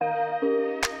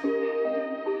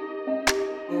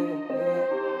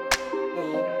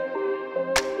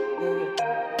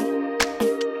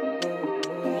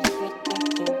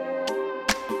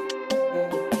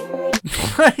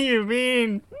What do you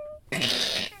mean?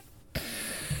 Hey,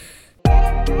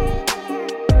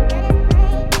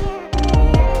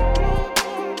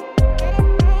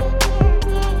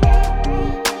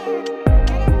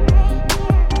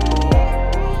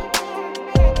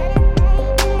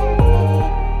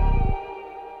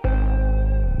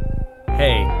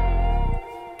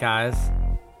 guys,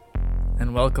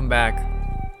 and welcome back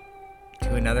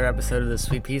to another episode of The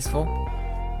Sweet Peaceful.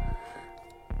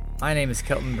 My name is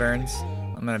Kelton Burns.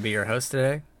 I'm going to be your host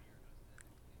today,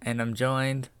 and I'm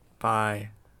joined by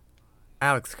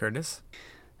Alex Curtis.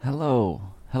 Hello,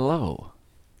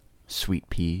 sweet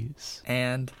peas.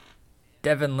 And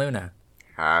Devin Luna.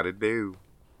 How to do?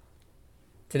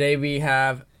 Today we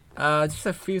have just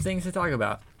a few things to talk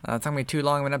about. It's not going to be too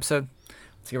long of an episode.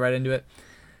 Let's get right into it.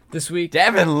 This week,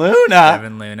 Devin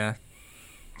Luna.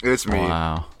 It's me.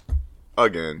 Wow.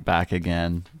 Again. Back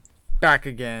again.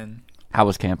 How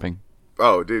was camping?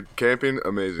 Oh, dude, camping,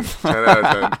 amazing. 10 out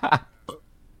of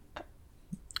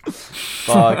 10.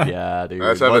 Fuck yeah, dude.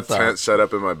 I just have a tent set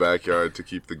up in my backyard to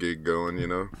keep the gig going, you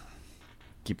know?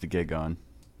 Keep the gig going.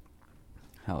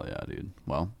 Hell yeah, dude.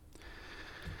 Well,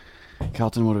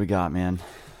 Kelton, what do we got, man?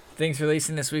 Things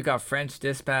releasing this week: got French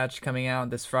Dispatch coming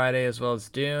out this Friday, as well as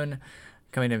Dune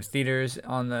coming to theaters.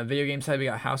 On the video game side, we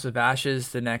got House of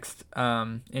Ashes, the next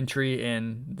entry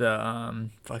in the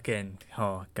what's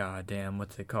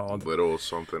it called? Little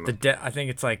something. I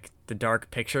think it's like the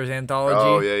Dark Pictures anthology.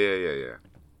 Oh, yeah.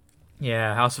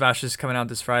 Yeah, House of Ashes coming out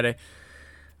this Friday.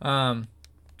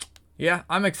 Yeah,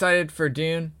 I'm excited for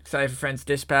Dune. Excited for French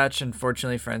Dispatch.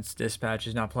 Unfortunately, French Dispatch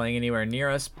is not playing anywhere near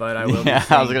us, but I will. Yeah,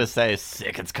 I was gonna say,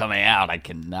 sick. It's coming out. I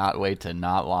cannot wait to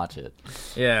not watch it.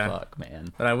 Yeah, fuck,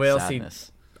 man. But I will Sadness.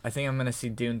 see. I think I'm gonna see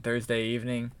Dune Thursday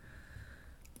evening,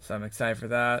 so I'm excited for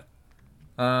that.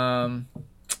 Up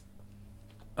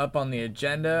on the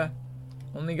agenda,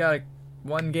 only got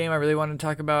one game I really want to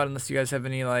talk about, unless you guys have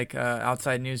any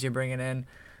outside news you're bringing in.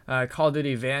 Call of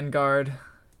Duty Vanguard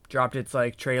dropped its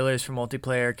trailers for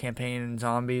multiplayer campaign and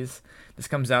zombies. This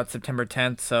comes out September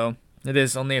 10th, so it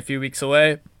is only a few weeks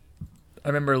away. I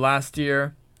remember last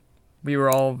year we were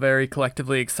all very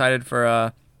collectively excited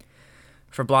for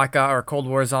Black Ops or Cold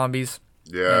War Zombies.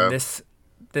 Yeah. And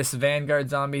this Vanguard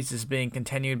Zombies is being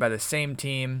continued by the same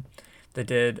team that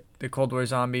did the Cold War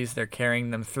Zombies. They're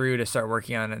carrying them through to start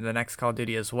working on the next Call of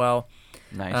Duty as well.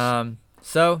 Nice.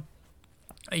 So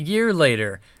a year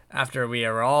later, after we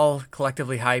are all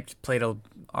collectively hyped, played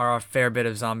our fair bit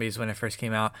of zombies when it first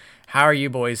came out, how are you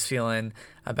boys feeling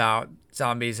about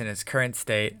zombies in its current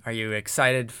state? Are you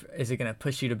excited? Is it going to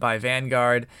push you to buy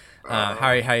Vanguard?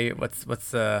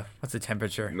 What's the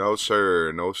temperature? No, sir.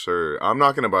 I'm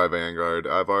not going to buy Vanguard.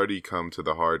 I've already come to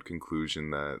the hard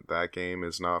conclusion that game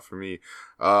is not for me.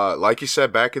 Like you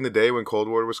said, back in the day when Cold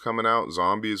War was coming out,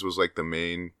 zombies was the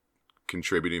main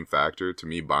contributing factor to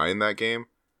me buying that game.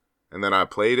 And then I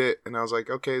played it, and I was like,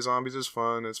 okay, zombies is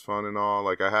fun. It's fun and all.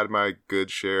 I had my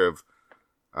good share of,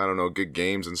 I don't know, good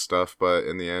games and stuff. But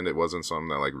in the end, it wasn't something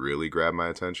that, really grabbed my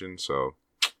attention. So,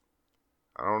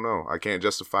 I don't know. I can't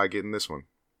justify getting this one.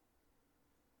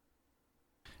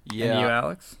 Yeah. And you,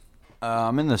 Alex?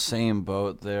 I'm in the same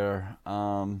boat there.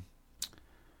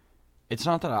 It's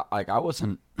not that I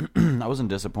wasn't I wasn't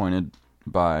disappointed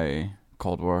by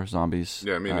Cold War Zombies.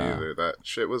 Yeah, me neither. That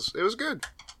shit it was good.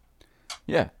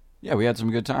 Yeah. Yeah, we had some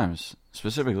good times.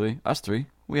 Specifically, us three,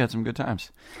 we had some good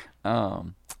times.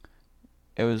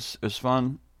 It was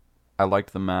fun. I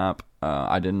liked the map.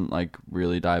 I didn't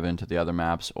really dive into the other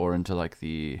maps or into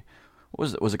the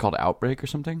what was it called, Outbreak or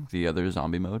something? The other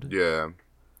zombie mode. Yeah,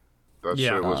 that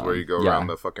shit was where you go around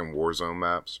the fucking Warzone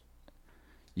maps.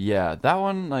 Yeah, that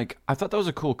one I thought that was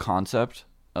a cool concept.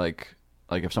 Like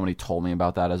if somebody told me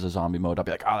about that as a zombie mode, I'd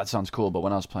be like, oh, that sounds cool. But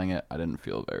when I was playing it, I didn't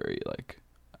feel very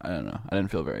I don't know. I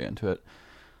didn't feel very into it.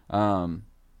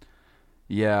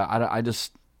 Yeah, I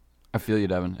feel you,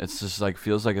 Devin. It's just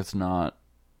feels like it's not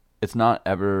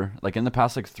ever in the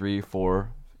past 3, 4,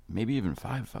 maybe even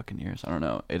 5 fucking years. I don't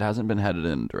know. It hasn't been headed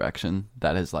in a direction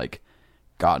that has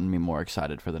gotten me more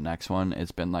excited for the next one.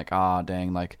 It's been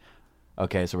dang,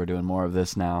 okay, so we're doing more of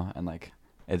this now, and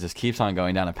it just keeps on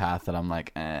going down a path that I'm I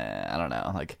don't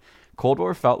know. Cold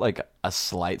War felt like a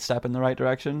slight step in the right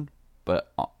direction,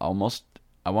 but almost.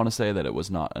 I want to say that it was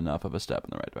not enough of a step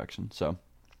in the right direction. So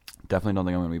definitely don't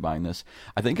think I'm going to be buying this.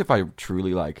 I think if I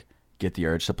truly get the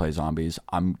urge to play zombies,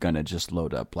 I'm going to just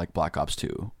load up Black Ops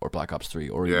 2 or Black Ops 3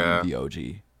 or even the OG,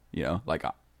 you know,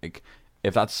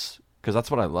 if that's, because that's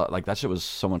what I love. That shit was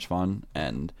so much fun.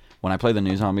 And when I play the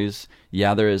new zombies,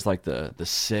 yeah, there is the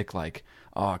sick,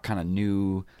 kind of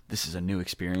new, this is a new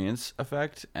experience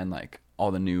effect. And all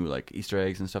the new like Easter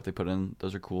eggs and stuff they put in.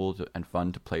 Those are cool and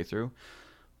fun to play through.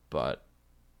 But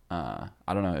I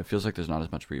don't know. It feels like there's not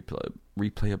as much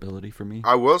replayability for me.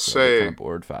 I will so say, kind of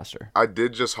bored faster. I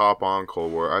did just hop on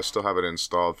Cold War. I still have it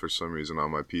installed for some reason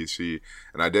on my PC,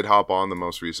 and I did hop on the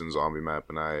most recent zombie map,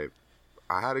 and I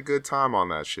had a good time on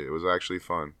that shit. It was actually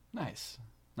fun. Nice.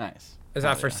 Is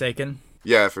that Forsaken?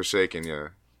 Yeah, Forsaken. Yeah.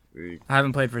 I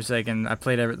haven't played Forsaken. I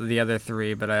played the other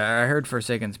 3, but I heard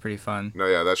Forsaken's pretty fun. No,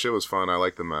 yeah, that shit was fun. I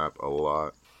like the map a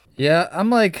lot. Yeah,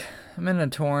 I'm in a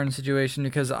torn situation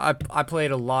because I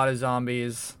played a lot of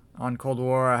zombies on Cold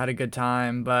War. I had a good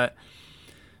time, but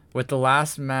with the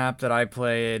last map that I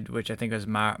played, which I think was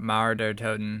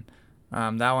Mauerdertoten,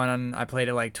 that one I played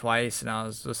it like twice, and I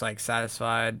was just like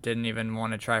satisfied. Didn't even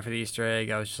want to try for the Easter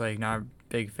egg. I was just like not a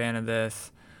big fan of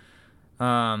this.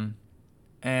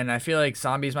 And I feel like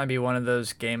zombies might be one of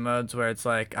those game modes where it's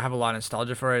like I have a lot of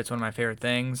nostalgia for it. It's one of my favorite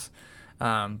things.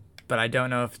 But I don't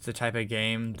know if it's the type of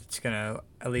game that's going to,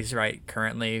 at least right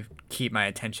currently, keep my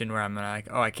attention where I'm like,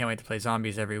 oh, I can't wait to play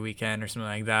zombies every weekend or something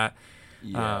like that.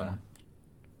 Yeah.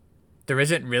 There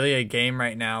isn't really a game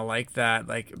right now like that.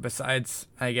 Like, besides,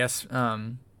 I guess,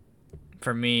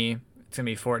 for me, it's going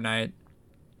to be Fortnite.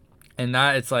 And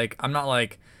that, it's like, I'm not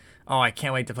like, oh, I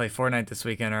can't wait to play Fortnite this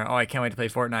weekend, or, oh, I can't wait to play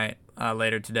Fortnite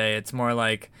later today. It's more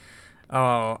like,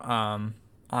 oh,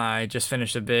 I just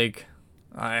finished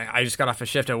I just got off a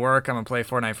shift at work. I'm going to play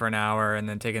Fortnite for an hour and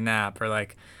then take a nap. Or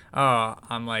like, oh,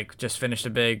 I'm like just finished a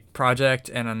big project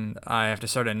and then I have to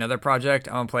start another project.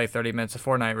 I'm going to play 30 minutes of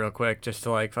Fortnite real quick just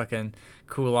to like fucking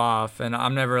cool off. And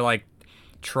I'm never like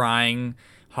trying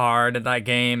hard at that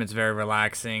game. It's very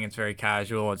relaxing. It's very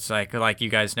casual. It's like you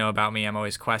guys know about me, I'm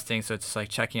always questing. So it's just like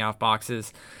checking off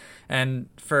boxes. And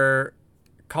for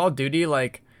Call of Duty,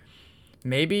 like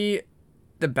maybe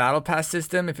the battle pass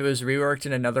system, if it was reworked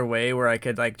in another way where I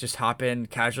could like just hop in,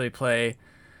 casually play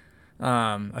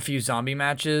a few zombie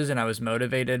matches and I was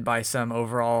motivated by some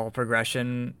overall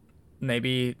progression,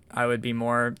 maybe I would be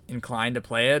more inclined to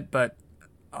play it. But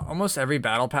almost every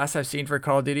battle pass I've seen for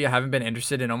Call of Duty, I haven't been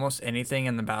interested in almost anything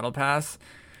in the battle pass.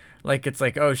 Like, it's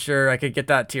like, oh sure, I could get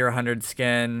that tier 100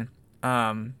 skin,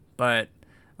 but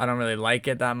I don't really like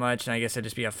it that much, and I guess it'd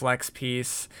just be a flex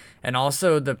piece. And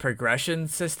also the progression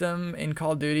system in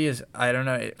Call of Duty is, I don't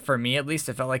know, for me at least,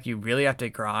 it felt like you really have to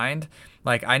grind.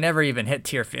 Like, I never even hit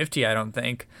tier 50, I don't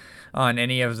think, on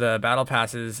any of the battle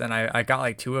passes, and I got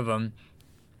like 2 of them.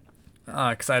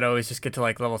 Because I'd always just get to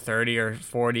like level 30 or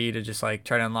 40 to just like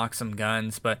try to unlock some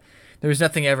guns. But there was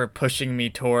nothing ever pushing me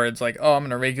towards like, oh, I'm going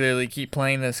to regularly keep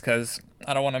playing this because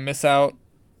I don't want to miss out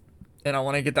and I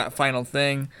want to get that final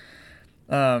thing.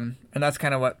 And that's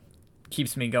kind of what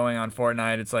keeps me going on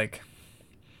Fortnite. It's like,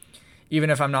 even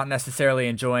if I'm not necessarily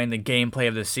enjoying the gameplay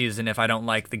of the season, if I don't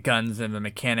like the guns and the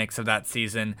mechanics of that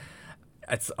season,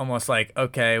 it's almost like,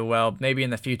 okay, well, maybe in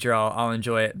the future I'll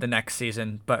enjoy it the next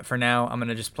season. But for now, I'm going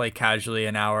to just play casually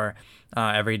an hour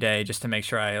every day just to make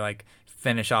sure I like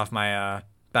finish off my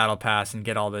battle pass and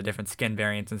get all the different skin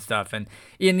variants and stuff. And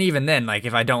even then, like,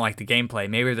 if I don't like the gameplay,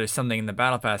 maybe there's something in the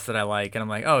battle pass that I like and I'm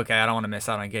like, oh, okay, I don't want to miss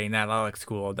out on getting that. That looks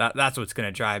cool. That's what's going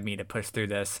to drive me to push through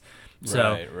this.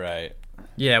 So, right.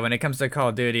 Yeah, when it comes to Call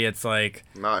of Duty, it's like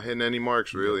not hitting any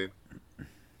marks, really.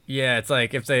 Yeah, it's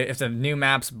like if the new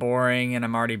map's boring and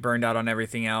I'm already burned out on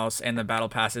everything else and the battle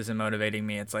pass isn't motivating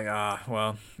me, it's like,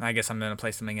 well, I guess I'm going to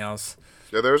play something else.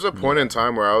 Yeah, there was a point in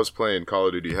time where I was playing Call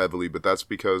of Duty heavily, but that's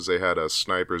because they had a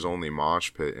snipers only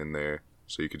mosh pit in there.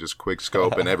 So you could just quick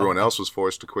scope and everyone else was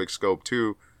forced to quick scope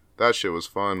too. That shit was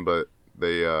fun, but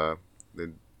they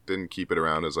didn't keep it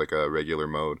around as like a regular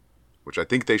mode, which I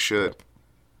think they should.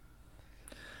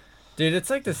 Dude, it's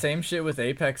like the same shit with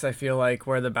Apex, I feel like,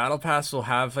 where the battle pass will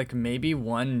have like maybe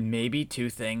 1, maybe 2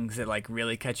 things that like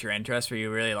really catch your interest where you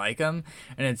really like them.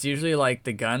 And it's usually like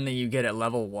the gun that you get at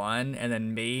level 1 and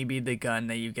then maybe the gun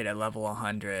that you get at level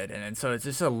 100. And so it's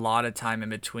just a lot of time in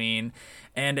between.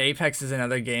 And Apex is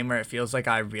another game where it feels like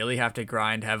I really have to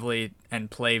grind heavily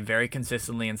and play very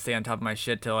consistently and stay on top of my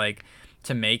shit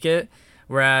to make it.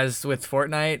 Whereas with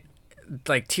Fortnite,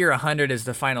 like tier 100 is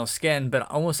the final skin, but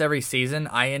almost every season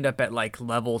I end up at like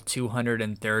level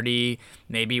 230,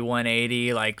 maybe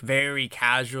 180, like very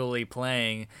casually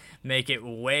playing, make it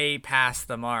way past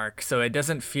the mark. So it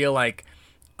doesn't feel like,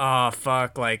 oh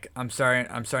fuck, like I'm starting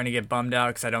to get bummed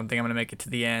out because I don't think I'm gonna make it to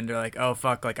the end, or like, oh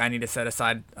fuck, like I need to set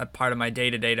aside a part of my day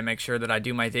to day to make sure that I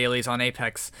do my dailies on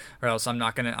Apex, or else I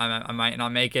might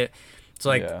not make it. So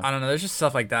like, yeah. I don't know, there's just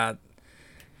stuff like that.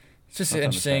 It's just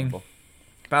interesting.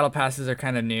 Battle passes are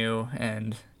kind of new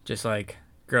and just like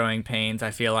growing pains,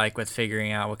 I feel like, with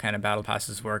figuring out what kind of battle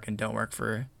passes work and don't work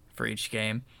for each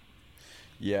game.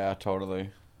 Yeah,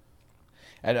 totally.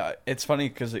 And it's funny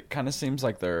because it kind of seems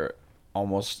like they're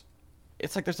almost.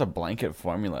 It's like there's a blanket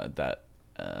formula that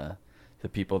the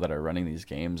people that are running these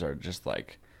games are just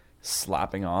like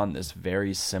slapping on this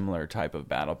very similar type of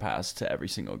battle pass to every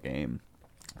single game.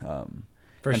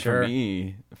 For sure.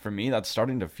 For me, that's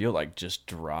starting to feel like just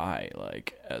dry,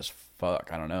 like as fuck.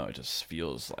 I don't know. It just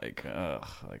feels like,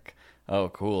 like, oh,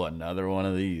 cool, another one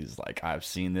of these. Like I've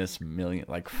seen this million,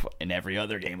 like in every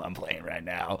other game I'm playing right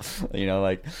now. You know,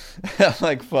 like,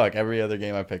 like fuck every other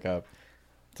game I pick up.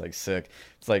 It's like sick.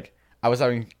 It's like I was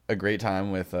having a great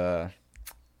time with what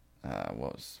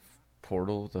was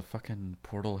Portal, the fucking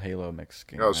Portal Halo mix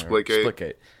game. Oh, Splitgate.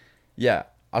 Splitgate. Yeah.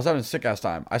 I was having a sick ass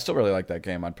time. I still really like that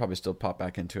game. I'd probably still pop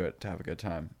back into it to have a good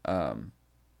time.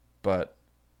 But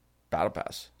Battle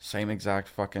Pass, same exact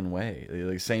fucking way,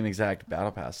 like same exact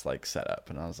Battle Pass like setup,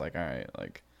 and I was like, all right,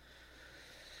 like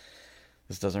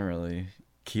this doesn't really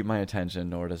keep my attention,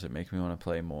 nor does it make me want to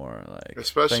play more. Like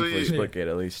especially Splitgate,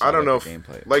 at least I don't know,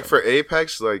 gameplay. Like for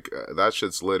Apex, like that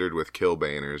shit's littered with kill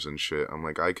banners and shit. I'm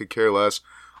like, I could care less.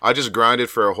 I just grinded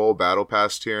for a whole Battle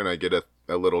Pass tier, and I get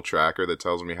a little tracker that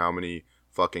tells me how many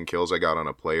fucking kills I got on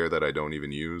a player that I don't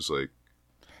even use. Like,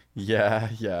 yeah,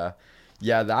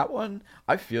 that one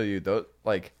I feel you though.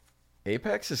 Like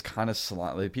Apex is kind of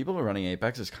slimy. Like, people who are running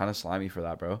Apex is kind of slimy for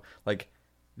that, bro. Like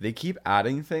they keep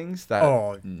adding things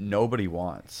that nobody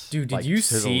wants. Dude, did like, you to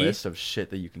see the list of shit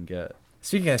that you can get?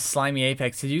 Speaking of slimy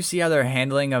Apex, did you see how they're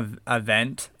handling of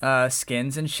event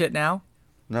skins and shit now?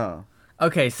 No.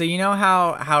 Okay, so you know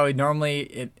how normally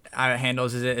it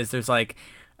handles is there's like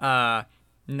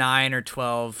 9 or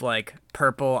 12 like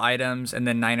purple items and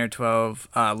then 9 or 12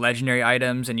 legendary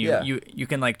items, and you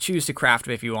can like choose to craft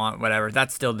them if you want, whatever.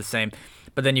 That's still the same.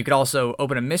 But then you could also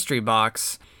open a mystery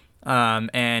box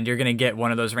and you're gonna get one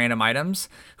of those random items.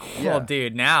 Well,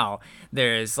 dude, now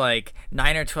there's like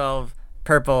 9 or 12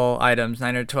 purple items,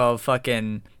 9 or 12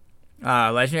 fucking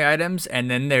legendary items,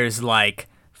 and then there's like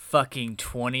fucking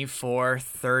 24,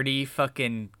 30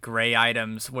 fucking gray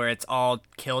items where it's all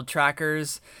kill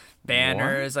trackers,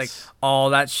 banners, like all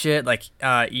that shit, like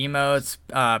emotes,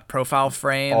 profile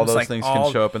frames, all those like things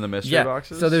can show up in the mystery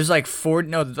boxes. So there's like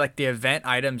like the event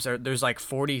items there's like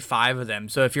 45 of them.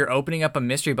 So if you're opening up a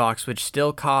mystery box, which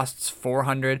still costs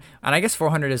 400, and I guess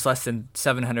 400 is less than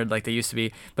 700 like they used to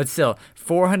be, but still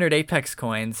 400 Apex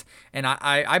coins, and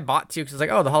I bought 2 because it's like,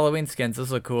 oh, the Halloween skins,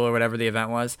 those look cool, or whatever the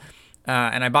event was.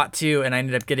 And I bought 2, and I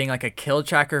ended up getting like a kill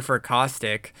tracker for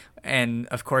Caustic, and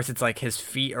of course it's like his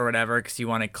feet or whatever, because you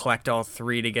want to collect all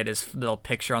 3 to get his little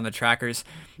picture on the trackers,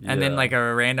 and then like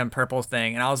a random purple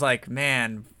thing. And I was like,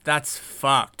 man, that's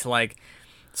fucked. Like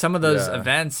some of those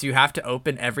events you have to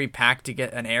open every pack to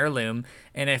get an heirloom,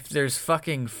 and if there's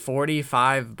fucking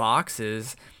 45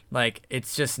 boxes, like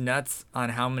it's just nuts on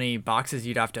how many boxes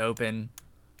you'd have to open.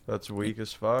 That's weak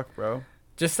as fuck, bro.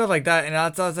 Just stuff like that, and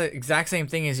that's the exact same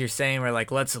thing as you're saying, where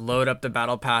like, let's load up the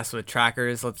battle pass with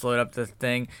trackers, let's load up the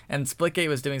thing. And Splitgate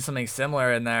was doing something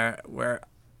similar in there, where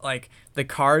like the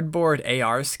cardboard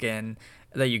AR skin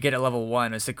that you get at level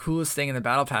 1 is the coolest thing in the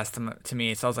battle pass to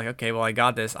me. So I was like, okay, well, I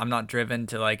got this. I'm not driven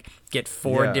to like get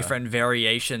 4 different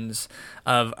variations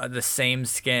of the same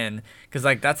skin, because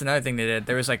like that's another thing they did.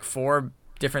 There was like 4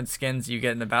 different skins you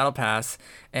get in the battle pass,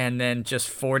 and then just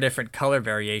 4 different color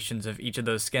variations of each of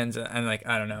those skins, and like,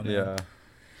 I don't know, man. Yeah,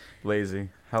 lazy.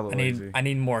 Hella lazy. I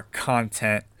need more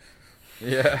content.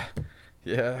 Yeah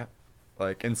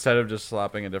like instead of just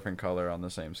slapping a different color on the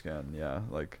same skin,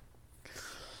 like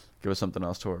give us something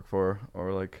else to work for,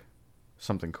 or like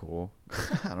something cool.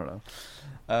 I don't know.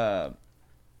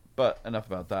 But enough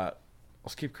about that.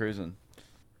 Let's keep cruising.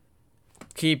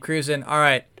 All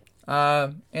right.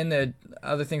 And the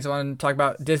other things I want to talk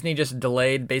about, Disney just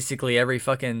delayed basically every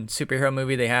fucking superhero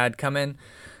movie they had coming.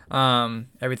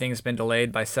 Everything's been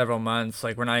delayed by several months.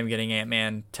 Like, we're not even getting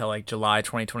Ant-Man till like July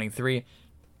 2023.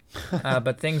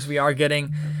 But things we are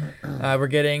getting, we're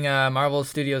getting Marvel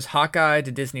Studios' Hawkeye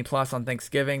to Disney Plus on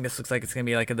Thanksgiving. This looks like it's gonna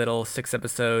be like a little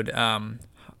 6-episode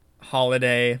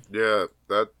holiday. Yeah,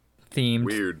 that themed.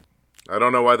 Weird. I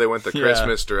don't know why they went the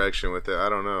Christmas direction with it. I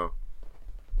don't know.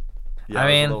 Yeah, I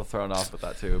mean, was a little thrown off with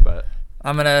that too, but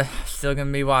I'm still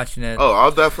gonna be watching it. Oh,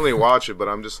 I'll definitely watch it, but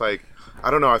I'm just like, I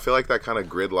don't know. I feel like that kind of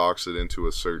gridlocks it into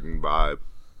a certain vibe.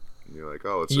 And you're like,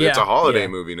 oh, it's a holiday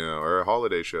movie now, or a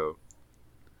holiday show.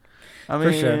 I mean,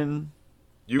 for sure.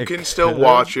 You can still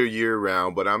watch it year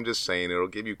round, but I'm just saying it'll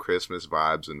give you Christmas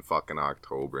vibes in fucking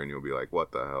October, and you'll be like,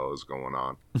 what the hell is going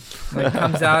on? It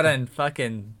comes out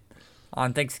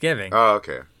on Thanksgiving. Oh,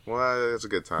 okay. Well, it's a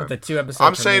good time. With the 2 episodes.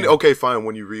 I'm saying, okay, fine,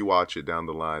 when you rewatch it down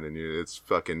the line, and it's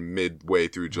fucking midway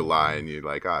through July, and you're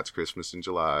like, it's Christmas in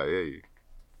July.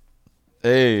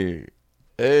 Hey.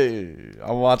 Hey,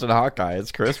 I'm watching Hawkeye.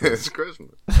 It's Christmas. It's Christmas.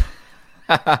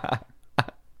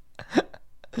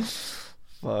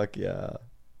 Fuck yeah.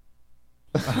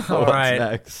 All What's right.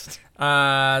 next?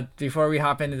 Before we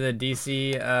hop into the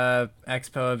DC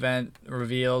Expo event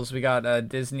reveals, we got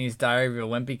Disney's Diary of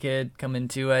a Wimpy Kid coming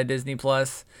to Disney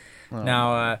Plus. Oh.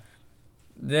 Now,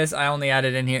 this I only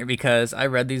added in here because I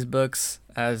read these books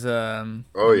as a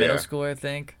Oh, middle yeah. schooler, I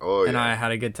think, Oh, and yeah. I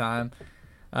had a good time.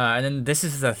 And then this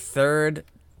is the third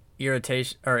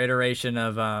iteration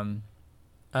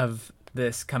of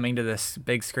this coming to this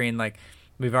big screen. Like,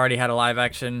 we've already had a live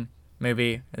action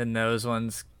movie, and those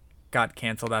ones got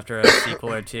canceled after a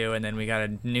sequel or two, and then we got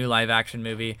a new live action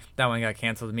movie. That one got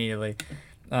canceled immediately.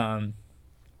 Now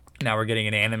we're getting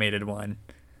an animated one.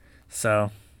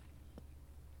 So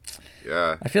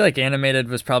Yeah. I feel like animated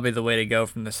was probably the way to go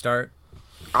from the start.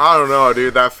 I don't know,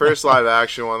 dude. That first live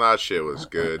action one, that shit was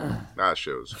good. That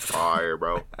shit was fire,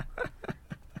 bro.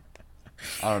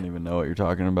 I don't even know what you're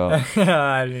talking about.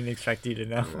 I didn't expect you to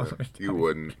know. You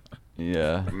wouldn't.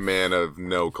 Yeah. Man of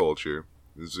no culture.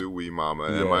 Zooey mama,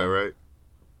 am I Yeah. right?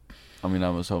 I mean, I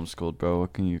was homeschooled, bro.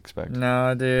 What can you expect?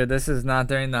 No, dude, this is not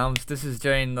during the homes. This is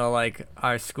during the, like,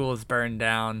 our schools burned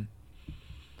down.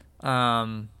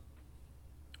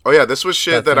 Oh yeah, this was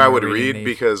shit That's that when I we're would reading read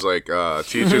these. because like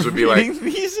teachers would be like, Reading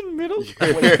these in middle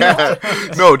school.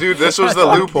 no, dude, this was the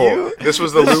loophole. This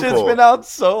was the This shit's loophole. been out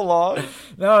so long.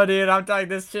 No, dude, I'm talking.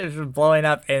 This shit was blowing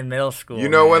up in middle school. You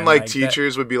know when man. like that-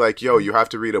 teachers would be like, "Yo, you have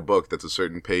to read a book that's a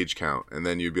certain page count," and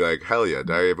then you'd be like, "Hell yeah,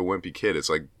 Diary of a Wimpy Kid."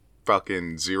 It's like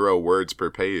fucking 0 words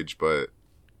per page, but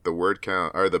the word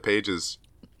count or the pages,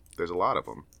 there's a lot of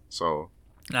them. So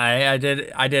I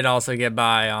did also get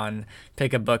by on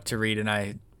pick a book to read, and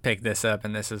I picked this up,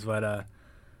 and this is what I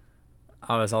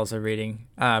was also reading.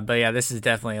 But yeah, this is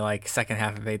definitely like second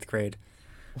half of 8th grade.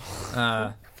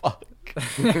 Fuck.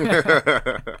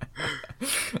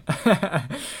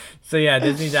 So yeah,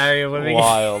 Disney Diary of Wimpy.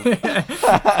 Wild. Coming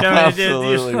to Disney-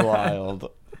 Absolutely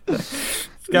wild.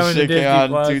 coming to Shit came Disney out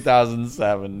in Plus.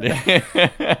 2007. dude.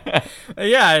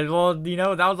 Yeah, well, you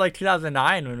know, that was like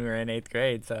 2009 when we were in 8th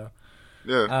grade, so.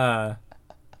 yeah,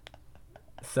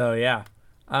 So yeah.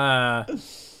 Oh.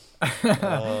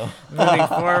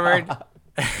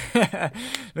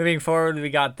 Moving forward, we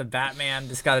got the Batman.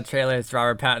 Just got a trailer. It's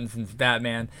Robert Pattinson's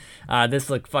Batman. This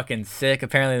looked fucking sick.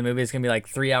 Apparently, the movie is gonna be like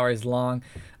 3 hours long.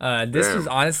 This Damn. was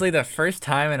honestly the first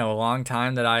time in a long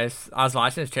time that I was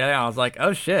watching this trailer, and I was like,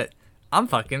 oh shit, I'm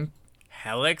fucking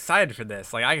hella excited for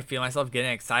this. Like, I can feel myself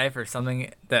getting excited for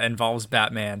something that involves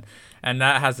Batman, and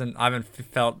I haven't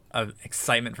felt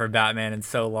excitement for Batman in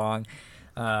so long.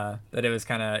 That it was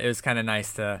kind of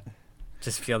nice to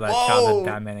just feel that childhood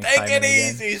Batman excitement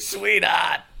again.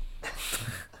 sweetheart.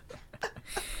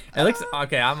 It looks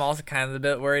okay. I'm also kind of a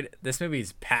bit worried. This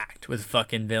movie's packed with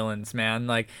fucking villains, man.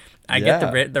 Like, I get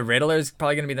Yeah. the Riddler's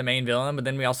probably gonna be the main villain, but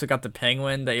then we also got the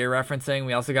Penguin that you're referencing.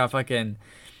 We also got fucking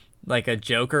like a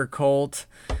Joker cult.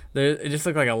 It just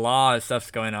looked like a lot of stuff's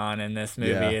going on in this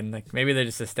movie, Yeah. and like maybe they're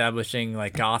just establishing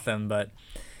like Gotham, but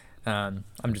I'm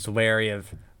just wary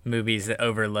of movies that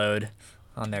overload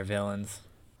on their villains.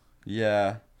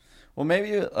 Yeah. Well,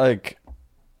 maybe, like,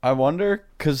 I wonder,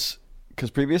 because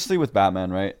previously with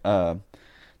Batman, right, the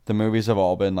movies have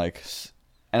all been, like,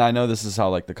 and I know this is how,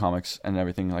 like, the comics and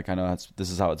everything, like, I know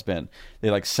this is how it's been. They,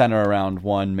 like, center around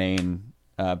one main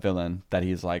villain that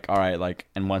he's like, all right, like,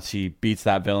 and once he beats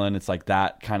that villain, it's like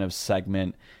that kind of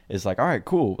segment is like, all right,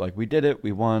 cool, like, we did it,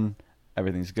 we won,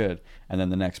 everything's good. And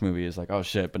then the next movie is like, oh,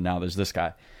 shit, but now there's this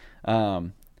guy.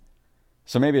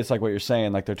 So maybe it's like what you're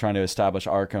saying, like they're trying to establish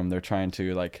Arkham. They're trying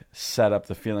to like set up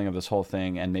the feeling of this whole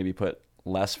thing and maybe put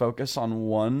less focus on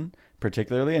one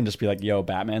particularly and just be like, yo,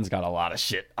 Batman's got a lot of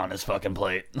shit on his fucking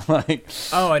plate. Like,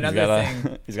 Oh, another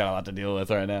thing. he's got a lot to deal with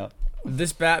right now.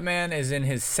 This Batman is in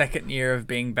his second year of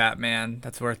being Batman.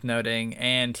 That's worth noting.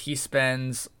 And he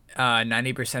spends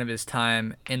 90% of his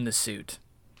time in the suit.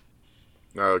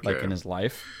 okay. Like in his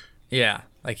life. Yeah.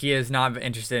 Like, he is not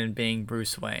interested in being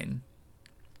Bruce Wayne.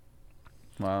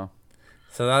 Wow.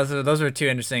 So those were two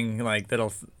interesting, like,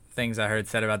 little things I heard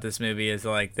said about this movie is,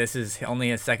 like, this is only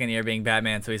his second year being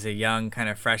Batman, so he's a young, kind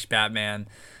of fresh Batman.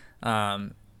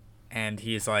 And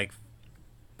he's, like,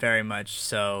 very much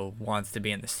so wants to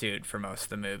be in the suit for most of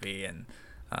the movie and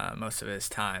most of his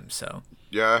time, so.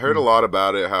 Yeah, I heard a lot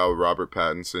about it, how Robert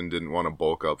Pattinson didn't want to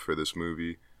bulk up for this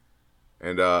movie.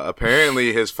 And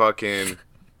apparently his fucking,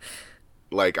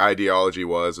 like, ideology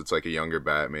was it's like a younger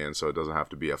Batman, so it doesn't have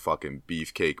to be a fucking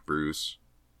beefcake Bruce.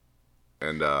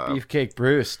 And, Beefcake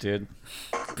Bruce, dude.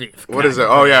 what is it?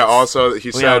 Oh, yeah, also,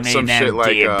 he said some shit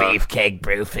like, beefcake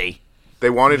Brucey. they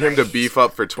wanted him to beef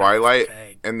up for Twilight,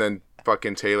 and then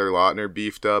fucking Taylor Lautner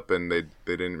beefed up, and they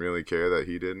didn't really care that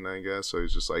he didn't, I guess. So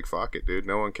he's just like, fuck it, dude.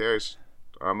 No one cares.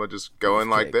 I'm gonna just go in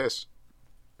like this.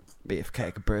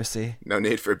 Beefcake Brucey. No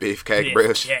need for beefcake,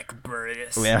 Bruce. Beefcake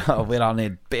Bruce. We don't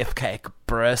need beefcake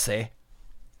Brucey.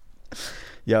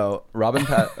 Yo,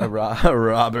 Robert.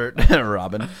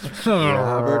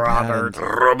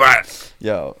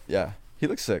 Yo, yeah, he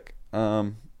looks sick.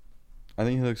 I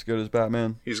think he looks good as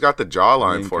Batman. He's got the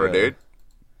jawline for it, dude.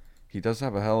 He does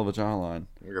have a hell of a jawline.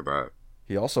 Look at that.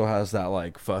 He also has that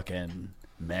like fucking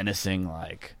menacing,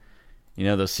 like, you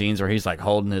know, those scenes where he's like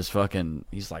holding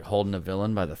a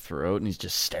villain by the throat and he's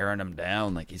just staring him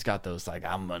down. Like, he's got those like,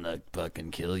 I'm gonna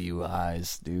fucking kill you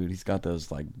eyes, dude. He's got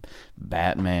those like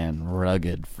Batman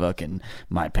rugged fucking,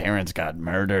 my parents got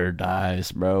murdered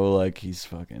eyes, bro. Like, he's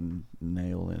fucking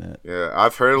nailing it. Yeah,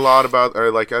 I've heard a lot about,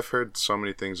 or like I've heard so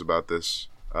many things about this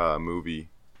movie,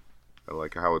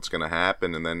 like how it's gonna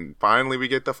happen, and then finally we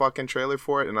get the fucking trailer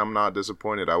for it, and I'm not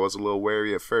disappointed. I was a little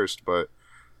wary at first, but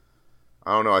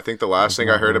I don't know. I think the last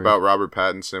thing I heard about Robert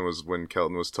Pattinson was when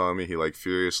Kelton was telling me he like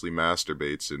furiously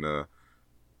masturbates in a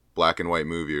black and white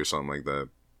movie or something like that.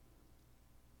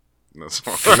 That's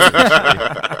all.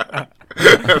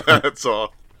 That's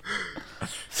all.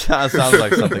 Sounds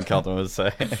like something Kelton would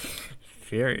say.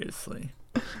 Furiously.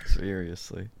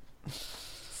 Seriously.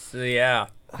 So yeah,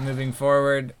 moving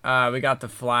forward, we got The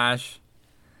Flash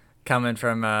coming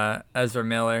from Ezra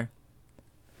Miller.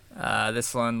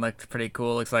 This one looked pretty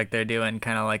cool. Looks like they're doing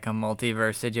kind of like a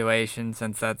multiverse situation,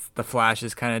 since that's The Flash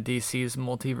is kind of DC's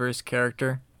multiverse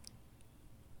character.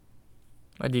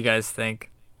 What do you guys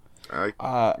think?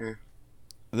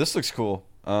 This looks cool.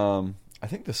 I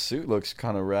think the suit looks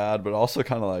kind of rad, but also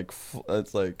kind of like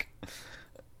it's like,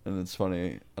 and it's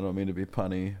funny. I don't mean to be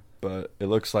punny, but it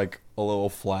looks like a little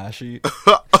flashy.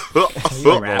 Are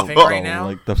you rapping right now?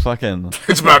 Like the fucking.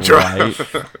 It's about light.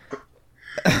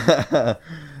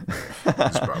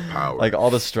 It's about power. Like all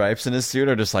the stripes in his suit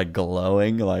are just like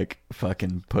glowing, like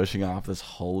fucking pushing off this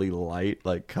holy light,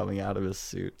 like coming out of his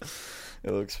suit.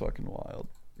 It looks fucking wild.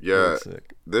 Yeah,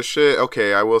 this shit,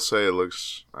 okay, I will say it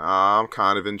looks, I'm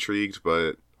kind of intrigued,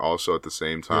 but also at the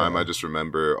same time, I just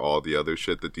remember all the other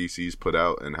shit that DC's put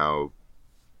out and how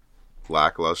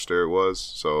lackluster it was,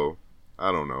 so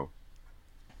I don't know.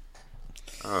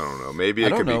 Maybe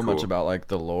it could be cool. I don't know much about like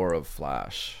the lore of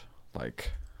Flash.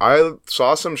 Like, I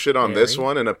saw some shit on this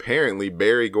one, and apparently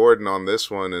Barry Gordon on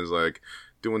this one is like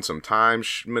doing some time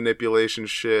manipulation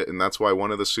shit, and that's why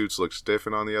one of the suits looks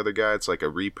different on the other guy. It's like a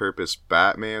repurposed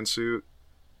Batman suit.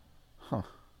 Huh.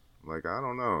 Like, I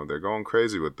don't know. They're going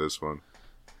crazy with this one.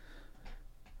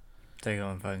 They're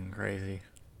going fucking crazy.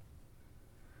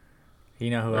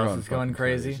 You know who else is going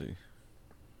crazy?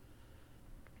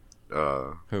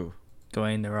 Who?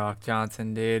 Dwayne The Rock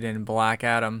Johnson, dude, in Black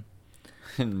Adam.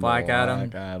 Black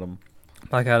Adam.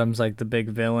 Black Adam's like the big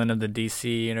villain of the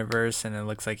DC universe, and it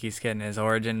looks like he's getting his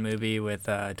origin movie with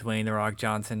Dwayne The Rock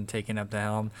Johnson taking up the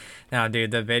helm. Now,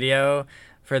 dude, the video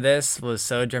for this was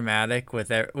so dramatic with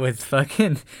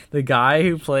fucking the guy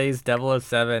who plays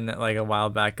 007 like a while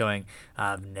back going,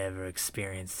 I've never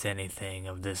experienced anything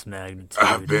of this magnitude.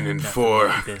 I've been in 4.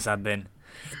 Like this. I've been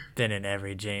in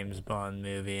every James Bond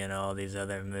movie and all these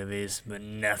other movies, but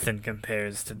nothing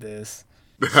compares to this.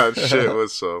 That shit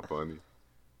was so funny.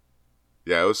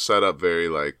 Yeah, it was set up very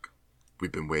like,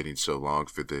 we've been waiting so long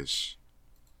for this.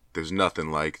 There's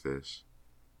nothing like this.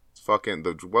 It's fucking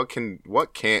what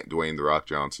can't Dwayne The Rock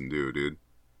Johnson do, dude?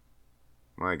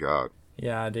 My God.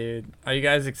 Yeah, dude. Are you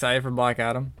guys excited for Black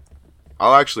Adam?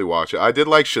 I'll actually watch it. I did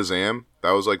like Shazam.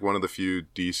 That was like one of the few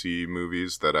DC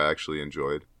movies that I actually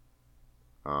enjoyed.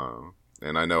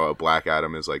 And I know Black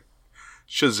Adam is like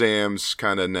Shazam's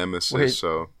kind of nemesis. Wait,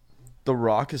 so The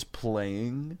Rock is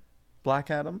playing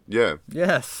Black Adam? Yeah.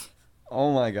 Yes.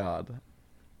 Oh my God.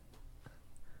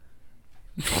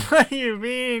 What do you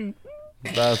mean?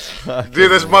 That's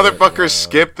dude, this motherfucker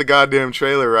skipped the goddamn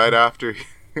trailer right after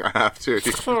The Rock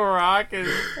is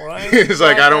playing. He's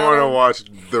like, I don't want to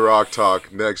watch The Rock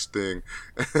talk. Next thing.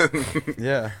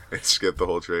 Yeah. And skip the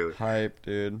whole trailer. Hype,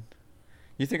 dude.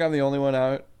 You think I'm the only one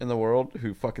out in the world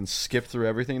who fucking skipped through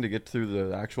everything to get through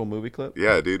the actual movie clip?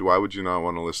 Yeah, dude. Why would you not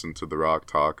want to listen to The Rock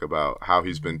talk about how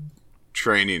he's been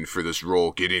training for this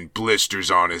role, getting blisters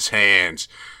on his hands,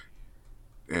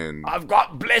 and I've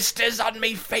got blisters on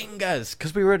me fingers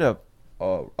because we were at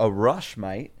a rush,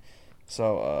 mate.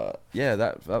 So yeah,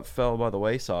 that fell by the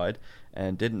wayside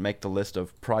and didn't make the list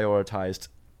of prioritized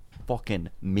fucking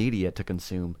media to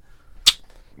consume.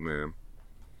 man.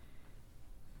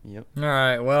 Yep. All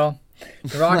right, well,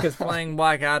 The Rock is playing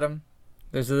Black Adam.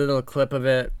 There's a little clip of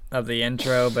it of the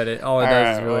intro, but all it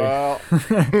does is really all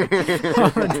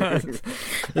it does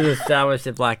is establish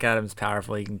that Black Adam's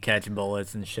powerful. He can catch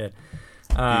bullets and shit.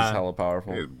 He's hella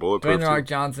powerful. He's bulletproof. Dwayne The Rock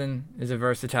Johnson is a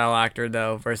versatile actor,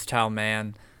 though, versatile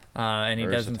man, and he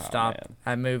doesn't stop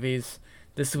at movies.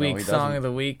 This week's song of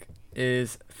the week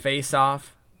is "Face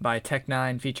Off" by Tech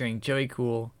Nine, featuring Joey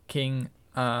Cool, King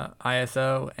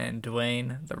ISO, and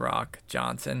Dwayne The Rock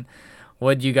Johnson.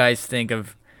 What do you guys think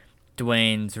of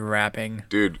Dwayne's rapping?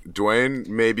 Dude, Dwayne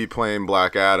may be playing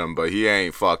Black Adam, but he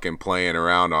ain't fucking playing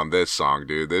around on this song,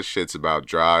 dude. This shit's about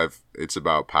drive. It's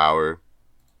about power.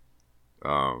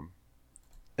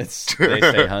 They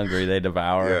stay hungry, they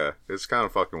devour. Yeah, it's kind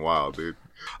of fucking wild, dude.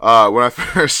 When I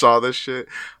first saw this shit,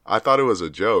 I thought it was a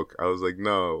joke. I was like,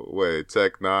 no way,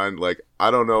 Tech Nine. Like,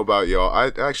 I don't know about y'all. I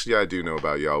do know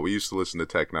about y'all. We used to listen to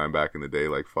Tech Nine back in the day,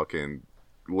 like fucking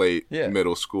late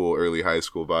middle school, early high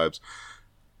school vibes.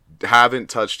 Haven't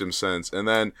touched him since. And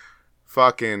then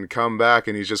fucking come back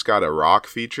and he's just got a rock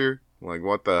feature. Like,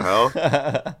 what the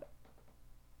hell?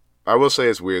 I will say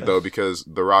it's weird though, because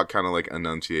The Rock kind of like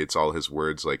enunciates all his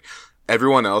words. Like,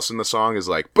 everyone else in the song is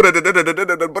like,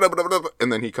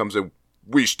 and then he comes in,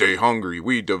 we stay hungry,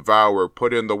 we devour,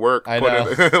 put in the work,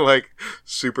 like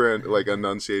super like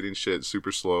enunciating shit,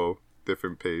 super slow,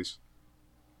 different pace.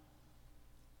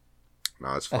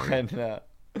 No, it's funny. I know.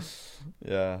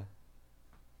 Yeah,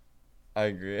 I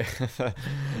agree.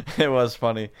 It was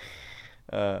funny.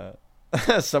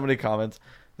 Somebody comments,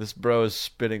 "This bro is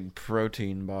spitting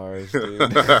protein bars, dude."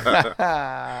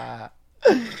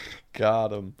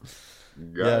 Got him.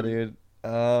 Dude.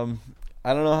 I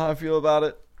don't know how I feel about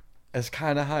it. It's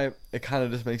kind of hype. It kind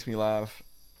of just makes me laugh.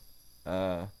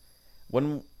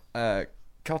 When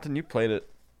Kelton, you played it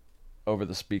over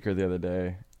the speaker the other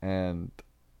day, and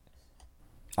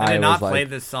I did not play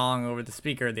this song over the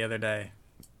speaker the other day.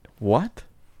 What?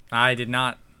 I did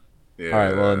not. Yeah. All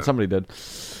right, well, then somebody did.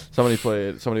 Somebody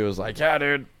played. Somebody was like, "Yeah,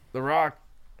 dude, The Rock,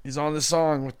 he's on this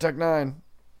song with Tech Nine.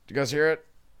 Did you guys hear it?"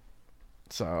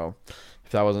 So,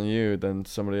 if that wasn't you, then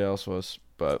somebody else was.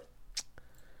 But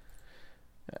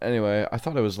anyway, I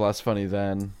thought it was less funny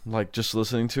then. Like, just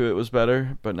listening to it was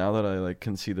better. But now that I like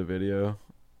can see the video,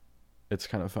 it's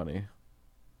kind of funny.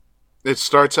 It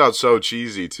starts out so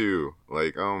cheesy too.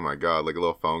 Like, oh my god, like a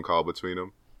little phone call between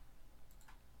them.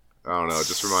 I don't know. It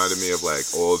just reminded me of like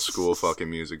old school fucking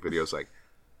music videos. Like,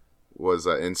 was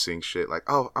NSYNC shit. Like,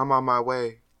 oh, I'm on my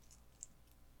way.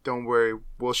 Don't worry,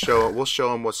 we'll show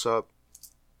him what's up.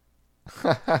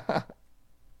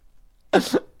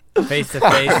 Face to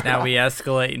face, now we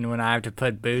escalating when I have to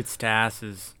put boots to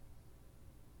asses.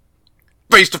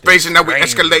 Face to face, and now we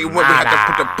escalating when we have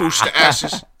to put the boots to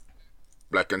asses.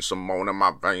 Black and Simone in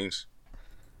my veins.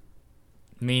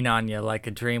 Mean on you like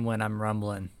a dream when I'm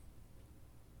rumbling.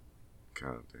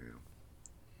 God damn.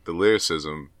 The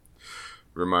lyricism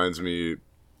reminds me,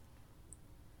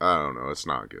 I don't know, it's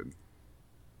not good.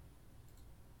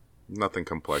 Nothing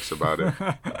complex about it.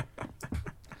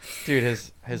 Dude,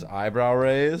 his eyebrow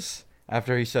raise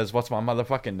after he says, "What's my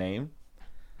motherfucking name?"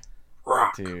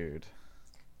 Rock. Dude.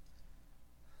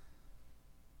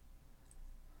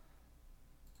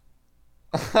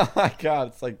 Oh my god,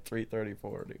 it's like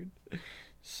 3:34, dude.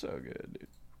 So good, dude.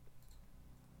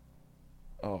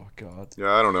 Oh god.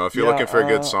 Yeah, I don't know. If you're looking for a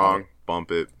good song, bump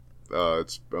it.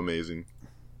 It's amazing.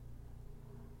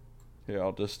 Yeah,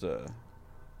 I'll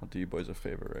do you boys a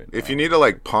favor right now. If you need to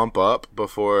like pump up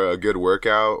before a good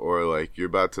workout, or like you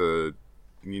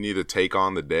need to take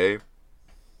on the day,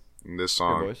 this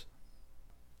song. Hey, boys.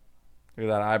 Look at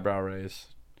that eyebrow raise.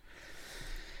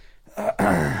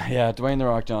 Yeah, Dwayne The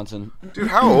Rock Johnson. Dude,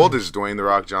 how old is Dwayne The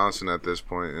Rock Johnson at this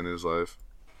point in his life?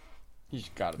 He's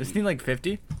got to be. Isn't he like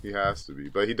 50? He has to be,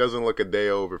 but he doesn't look a day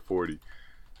over 40.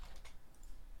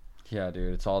 Yeah,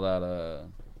 dude, it's all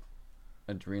that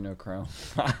adrenochrome.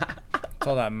 It's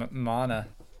all that mana.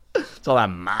 It's all that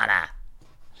mana.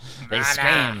 They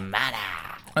scream mana.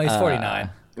 Oh, he's 49.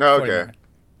 Oh, okay. 49.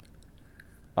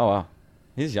 Oh, wow.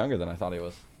 He's younger than I thought he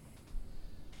was.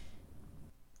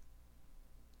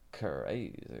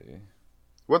 Crazy.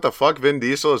 What the fuck? Vin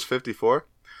Diesel is 54?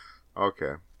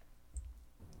 Okay.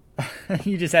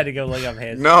 You just had to go look up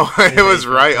his. No, it was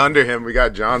right under him. We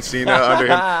got John Cena under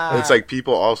him. It's like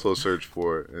people also search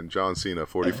for it. And John Cena,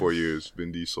 44 years.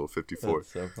 Vin Diesel, 54.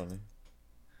 That's so funny.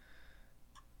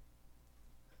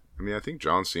 I mean, I think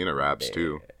John Cena raps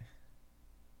too.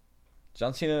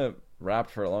 John Cena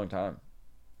rapped for a long time.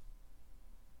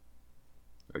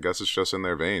 I guess it's just in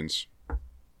their veins.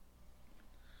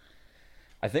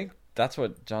 I think that's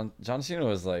what John Cena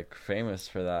was like famous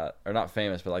for that, or not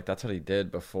famous, but like that's what he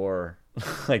did before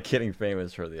like getting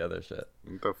famous for the other shit.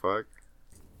 What the fuck?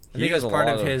 I think it was part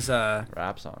of his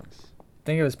rap songs. I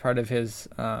think it was part of his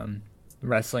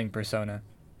wrestling persona.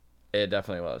 It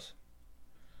definitely was.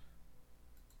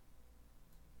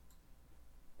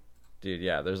 Dude,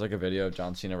 yeah, there's like a video of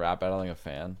John Cena rap battling a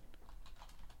fan.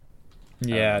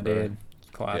 Yeah, dude.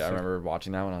 Classic. Yeah, I remember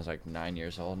watching that when I was like 9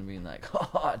 years old and being like,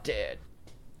 oh, dude.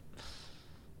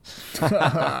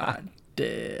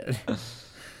 Dude.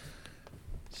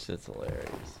 Shit's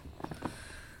hilarious.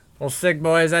 Well, sick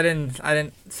boys. I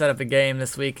didn't set up a game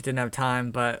this week. Didn't have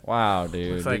time, but wow,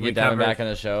 dude. looks like we we get Devin covered- back in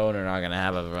the show and we're not gonna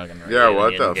have a fucking Yeah,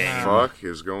 what the game. fuck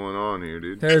is going on here,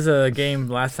 dude? there was a game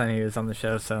last time he was on the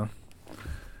show, so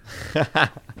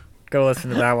go listen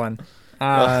to that one.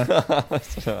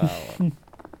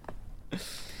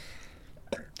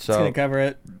 So Gonna cover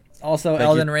it. Also,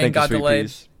 Elden Ring got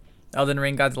delayed. Elden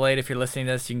Ring got delayed. If you're listening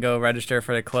to this, you can go register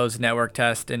for the closed network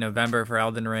test in November for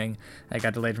Elden Ring. That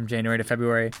got delayed from January to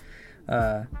February.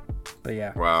 But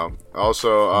yeah. Wow.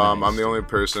 Also, Nice. I'm the only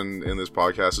person in this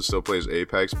podcast that still plays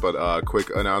Apex, but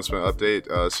quick announcement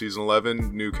update. Season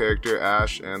 11, new character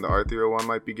Ash and the R301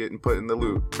 might be getting put in the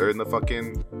loot. They're in the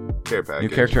fucking care package.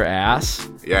 New character Ass?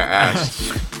 Yeah,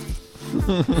 Ash.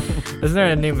 Isn't there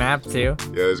a new map too?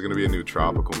 Yeah, there's going to be a new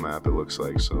tropical map, it looks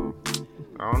like, so...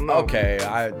 I don't know. Okay,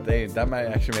 that might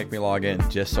actually make me log in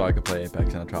just so I could play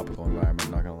Apex in a tropical environment,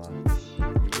 not gonna lie.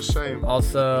 I'm just saying.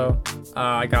 Also,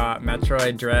 I got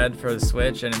Metroid Dread for the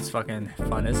Switch, and it's fucking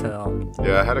fun as hell.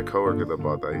 Yeah, I had a coworker that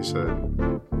bought that. He said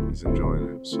he's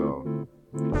enjoying it, so...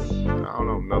 I don't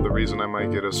know. Another reason I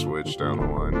might get a Switch down the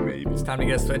line, maybe. It's time to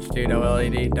get a Switch, dude.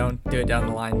 OLED. Don't do it down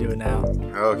the line. Do it now.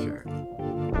 Okay.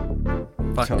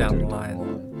 Fuck Don't down do the it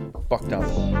line. Fuck down the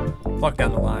line. Fuck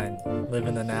down the line. Live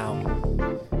in the now.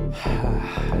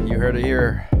 You heard it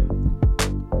here.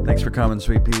 Thanks for coming,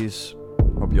 sweet peas.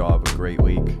 Hope you all have a great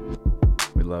week.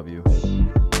 We love you.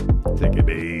 Take it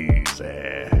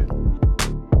easy.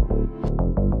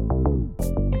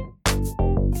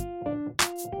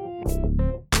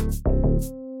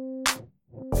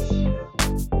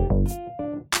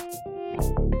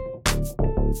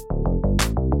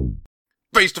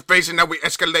 Face to face, and now we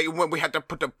escalating when we had to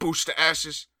put the boost to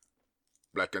ashes.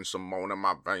 Black and Simone in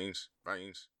my veins.